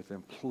pleaded with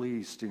him,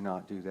 please do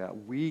not do that.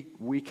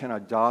 We can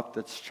adopt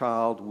this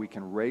child. We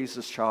can raise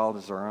this child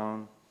as our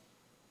own.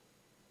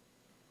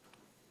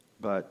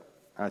 But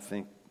I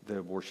think the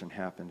abortion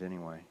happened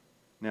anyway.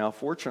 Now,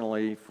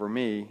 fortunately for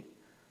me,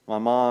 my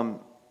mom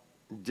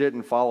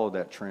didn't follow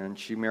that trend.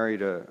 She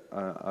married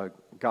a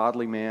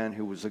godly man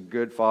who was a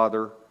good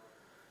father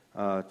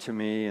to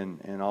me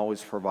and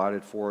always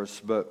provided for us.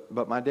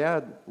 But my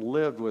dad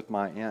lived with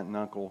my aunt and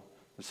uncle,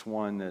 this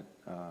one that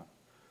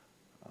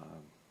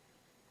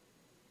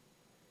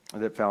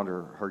found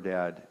her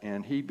dad,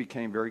 and he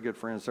became very good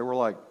friends. They were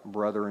like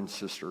brother and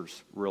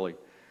sisters, really,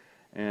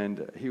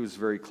 and he was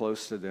very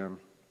close to them.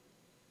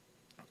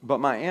 But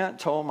my aunt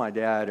told my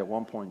dad at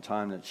one point in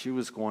time that she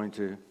was going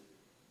to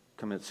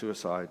commit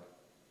suicide,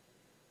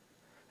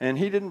 and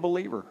he didn't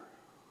believe her.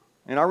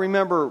 And I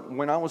remember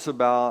when I was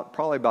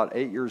probably about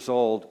 8 years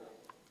old,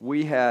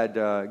 we had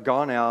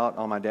gone out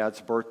on my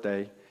dad's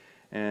birthday,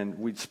 and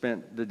we'd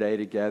spent the day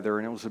together,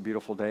 and it was a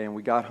beautiful day, and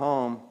we got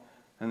home,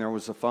 and there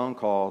was a phone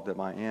call that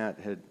my aunt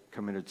had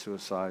committed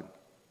suicide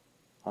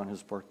on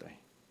his birthday.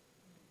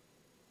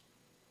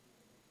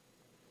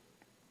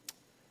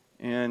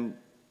 And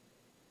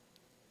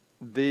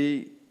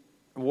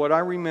what I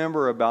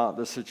remember about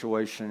the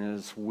situation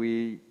is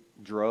we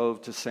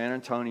drove to San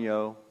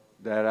Antonio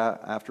that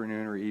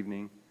afternoon or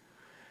evening,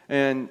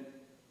 and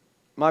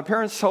my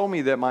parents told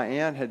me that my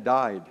aunt had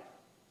died.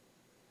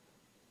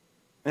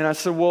 And I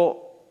said,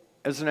 well,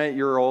 as an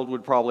 8-year-old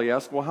would probably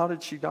ask, well, how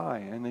did she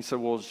die? And they said,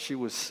 well, she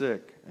was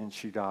sick and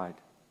she died.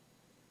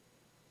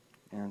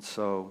 And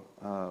so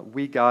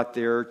we got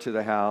there to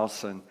the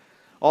house, and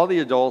all the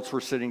adults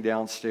were sitting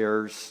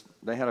downstairs.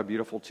 They had a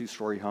beautiful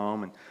 2-story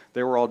home, and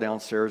they were all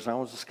downstairs, and I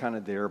was just kind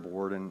of there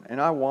bored.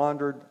 And I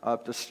wandered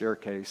up the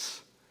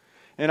staircase,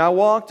 and I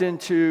walked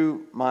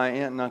into my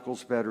aunt and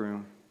uncle's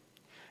bedroom,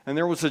 and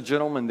there was a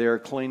gentleman there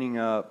cleaning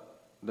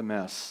up the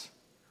mess.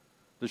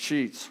 The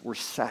sheets were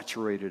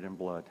saturated in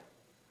blood.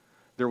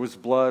 There was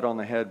blood on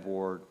the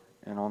headboard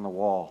and on the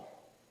wall.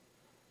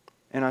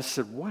 And I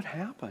said, what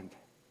happened?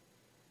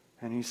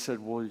 And he said,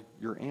 well,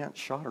 your aunt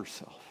shot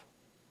herself.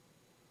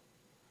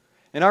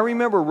 And I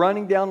remember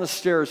running down the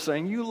stairs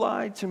saying, you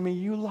lied to me,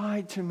 you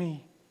lied to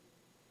me.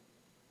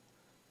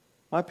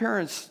 My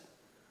parents,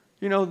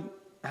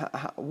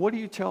 what do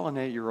you tell an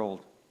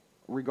 8-year-old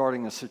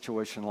regarding a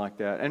situation like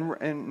that?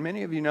 And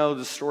many of you know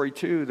the story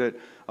too, that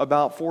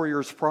about 4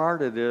 years prior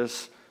to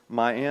this,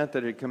 my aunt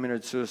that had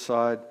committed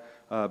suicide,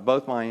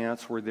 both my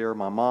aunts were there.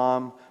 My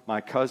mom,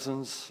 my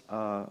cousins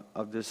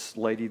of this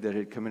lady that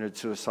had committed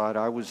suicide,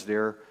 I was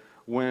there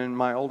when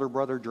my older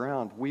brother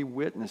drowned. We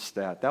witnessed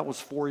that. That was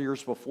 4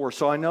 years before.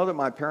 So I know that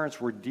my parents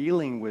were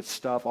dealing with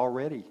stuff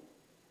already,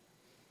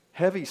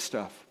 heavy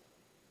stuff.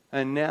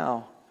 And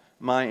now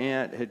my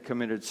aunt had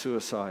committed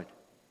suicide.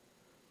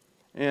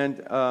 And,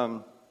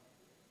 the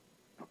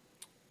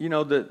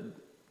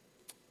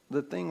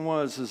thing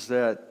is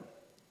that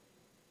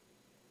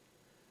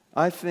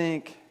I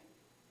think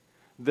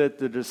that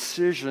the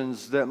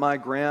decisions that my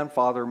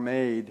grandfather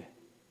made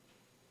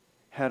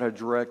had a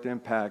direct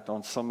impact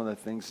on some of the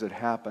things that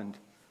happened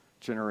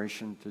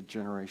generation to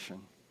generation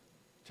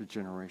to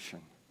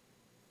generation.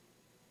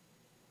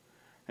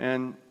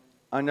 And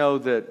I know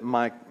that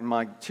my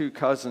 2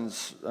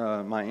 cousins,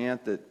 my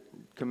aunt that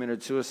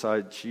committed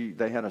suicide,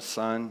 they had a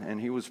son,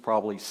 and he was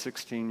probably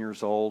 16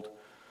 years old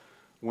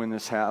when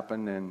this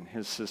happened, and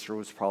his sister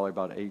was probably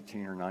about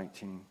 18 or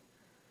 19.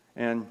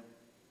 And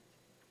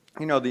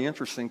the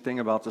interesting thing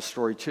about the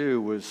story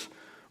too was,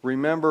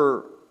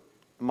 remember,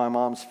 my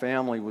mom's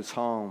family was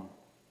home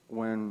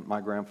when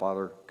my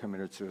grandfather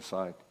committed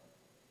suicide.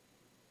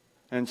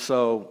 And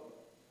so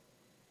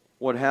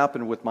what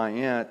happened with my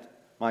aunt,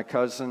 my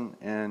cousin,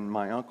 and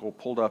my uncle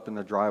pulled up in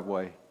the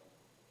driveway,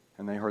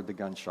 and they heard the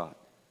gunshot.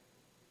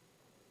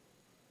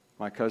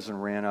 My cousin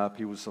ran up.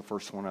 He was the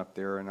first one up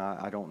there, and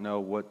I don't know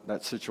what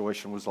that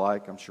situation was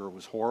like. I'm sure it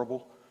was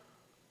horrible.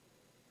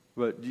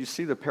 But do you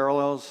see the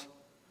parallels?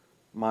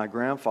 My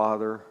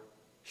grandfather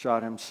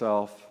shot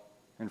himself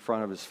in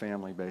front of his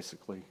family,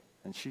 basically.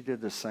 And she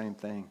did the same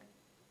thing.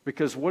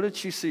 Because what did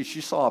she see?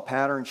 She saw a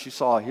pattern. She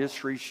saw a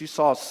history. She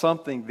saw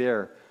something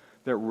there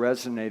that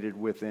resonated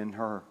within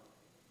her.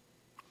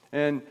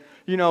 And,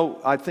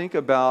 I think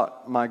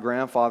about my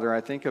grandfather.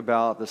 I think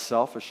about the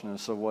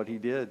selfishness of what he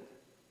did.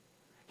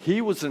 He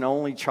was an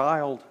only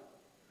child.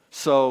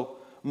 So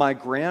my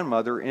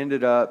grandmother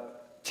ended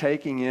up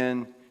taking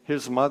in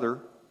his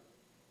mother.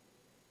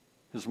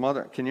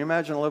 Can you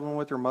imagine living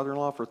with your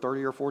mother-in-law for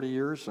 30 or 40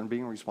 years and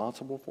being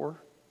responsible for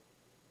her?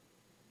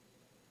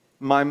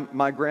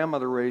 My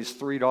grandmother raised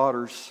 3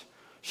 daughters.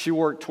 She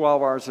worked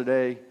 12 hours a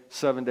day,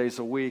 7 days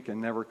a week,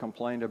 and never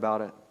complained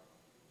about it,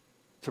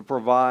 to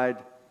provide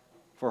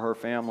for her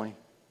family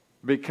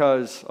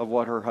because of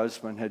what her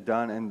husband had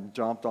done and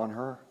jumped on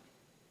her.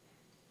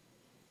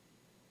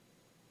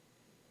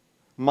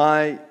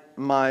 My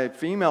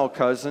female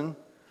cousin,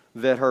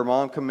 that her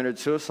mom committed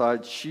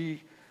suicide,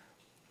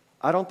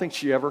 I don't think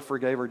she ever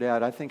forgave her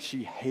dad. I think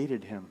she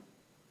hated him.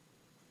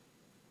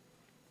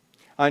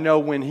 I know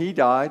when he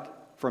died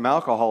from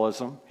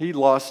alcoholism, he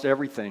lost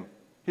everything.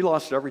 He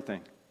lost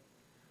everything.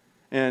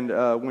 And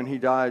when he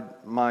died,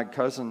 my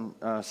cousin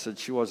said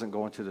she wasn't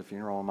going to the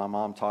funeral, and my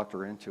mom talked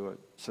her into it,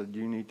 said,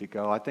 you need to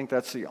go. I think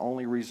that's the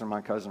only reason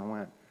my cousin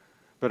went.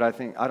 But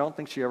I don't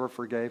think she ever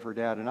forgave her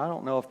dad. And I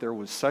don't know if there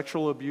was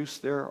sexual abuse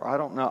there, or I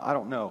don't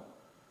know.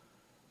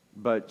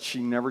 But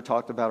she never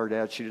talked about her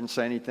dad. She didn't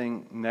say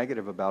anything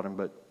negative about him,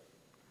 but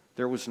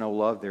there was no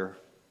love there.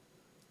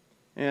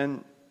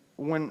 And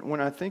when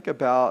I think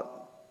about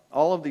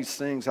all of these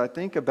things, I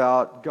think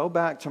about, go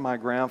back to my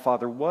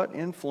grandfather. What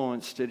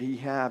influence did he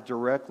have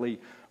directly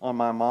on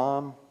my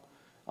mom,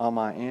 on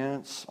my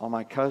aunts, on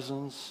my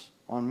cousins,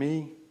 on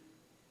me?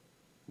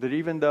 That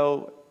even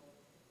though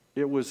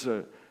it was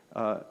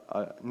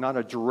not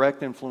a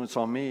direct influence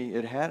on me,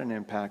 it had an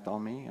impact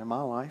on me and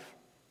my life,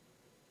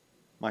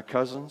 my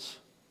cousins.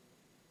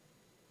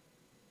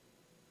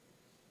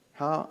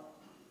 How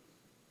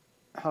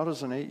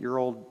does an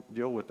 8-year-old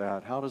deal with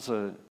that? How does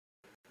a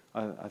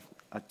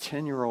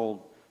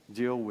 10-year-old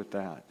deal with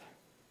that?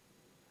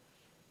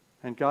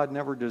 And God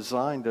never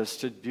designed us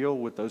to deal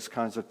with those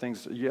kinds of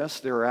things. Yes,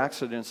 there are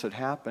accidents that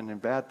happen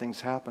and bad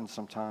things happen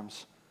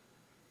sometimes.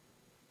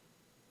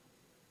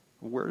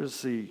 Where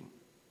does the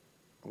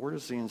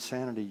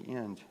insanity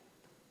end?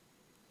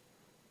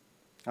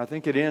 I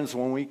think it ends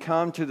when we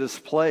come to this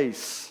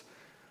place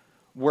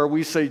where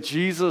we say,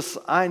 Jesus,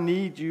 I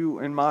need you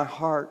in my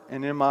heart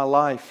and in my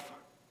life.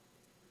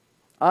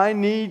 I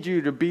need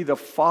you to be the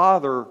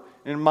Father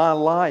in my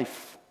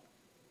life.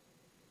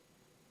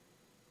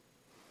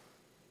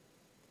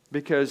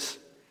 Because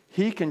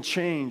He can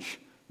change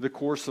the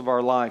course of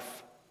our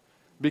life.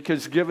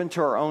 Because given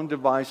to our own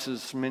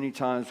devices, many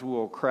times we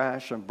will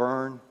crash and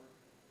burn,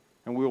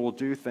 and we will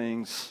do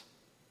things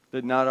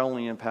that not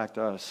only impact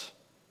us,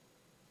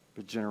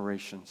 but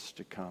generations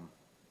to come.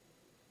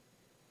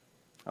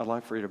 I'd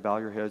like for you to bow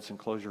your heads and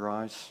close your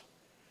eyes.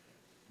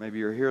 Maybe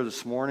you're here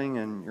this morning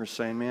and you're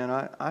saying, man,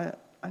 I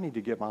need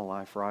to get my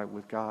life right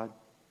with God.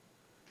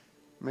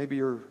 Maybe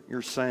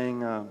you're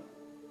saying,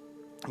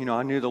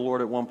 I knew the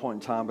Lord at one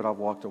point in time, but I've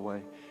walked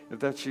away. If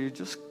that's you,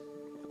 just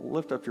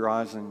lift up your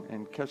eyes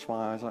and catch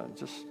my eyes.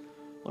 Just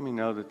let me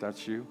know that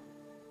that's you.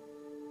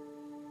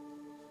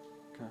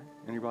 Okay.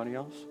 Anybody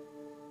else?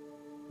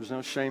 There's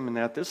no shame in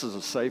that. This is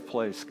a safe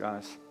place,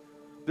 guys.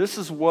 This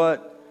is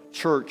what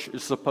church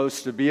is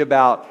supposed to be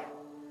about,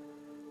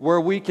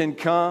 where we can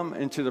come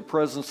into the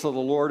presence of the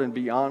Lord and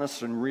be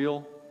honest and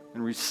real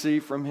and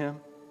receive from Him.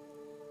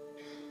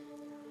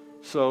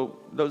 So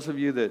those of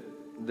you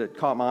that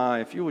caught my eye,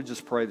 if you would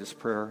just pray this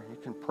prayer. You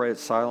can pray it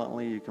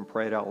silently. You can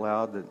pray it out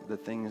loud. The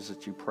thing is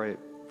that you pray it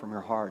from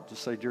your heart.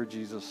 Just say, Dear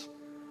Jesus,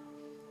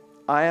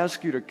 I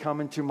ask you to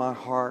come into my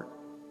heart.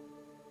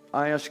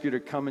 I ask you to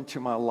come into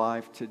my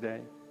life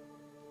today.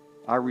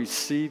 I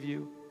receive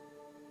you.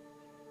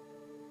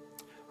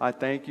 I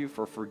thank you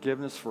for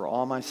forgiveness for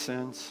all my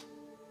sins.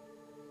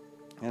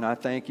 And I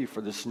thank you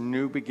for this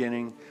new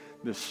beginning,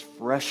 this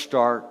fresh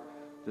start,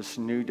 this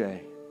new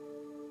day.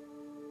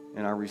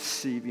 And I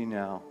receive you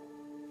now.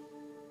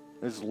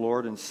 As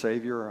Lord and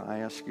Savior, I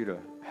ask you to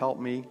help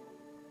me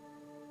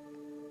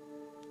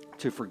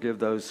to forgive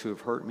those who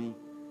have hurt me.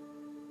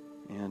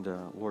 And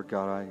Lord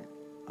God,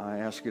 I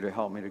ask you to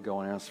help me to go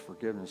and ask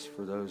forgiveness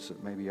for those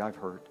that maybe I've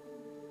hurt.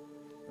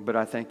 But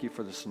I thank you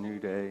for this new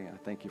day. I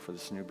thank you for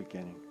this new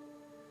beginning.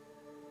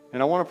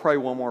 And I want to pray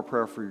one more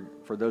prayer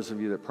for those of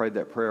you that prayed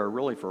that prayer,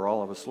 really for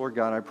all of us. Lord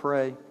God, I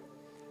pray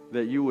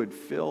that you would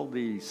fill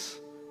these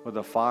with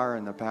the fire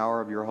and the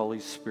power of your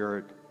Holy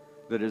Spirit,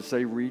 that as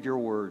they read your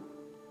word,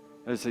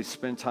 as they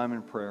spend time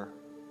in prayer,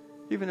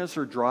 even as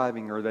they're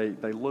driving or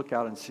they look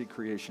out and see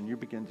creation, you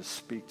begin to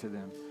speak to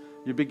them.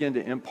 You begin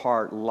to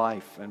impart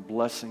life and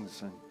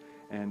blessings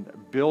and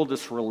build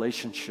this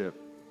relationship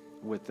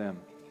with them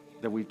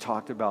that we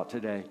talked about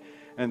today.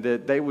 And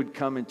that they would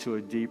come into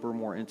a deeper,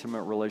 more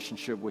intimate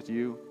relationship with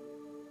you.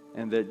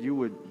 And that you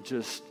would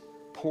just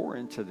pour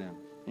into them,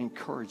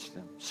 encourage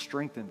them,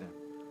 strengthen them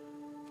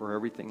for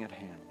everything at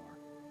hand,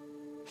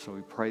 Lord. So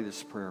we pray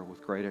this prayer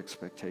with great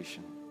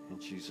expectation in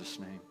Jesus'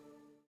 name.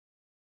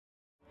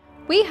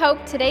 We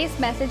hope today's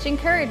message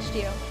encouraged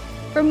you.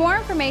 For more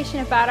information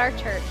about our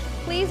church,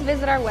 please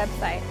visit our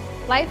website,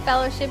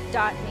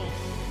 lifefellowship.me.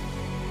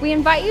 We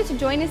invite you to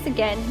join us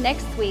again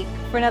next week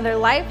for another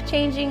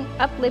life-changing,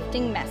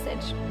 uplifting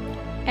message.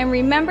 And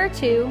remember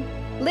to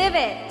live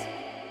it!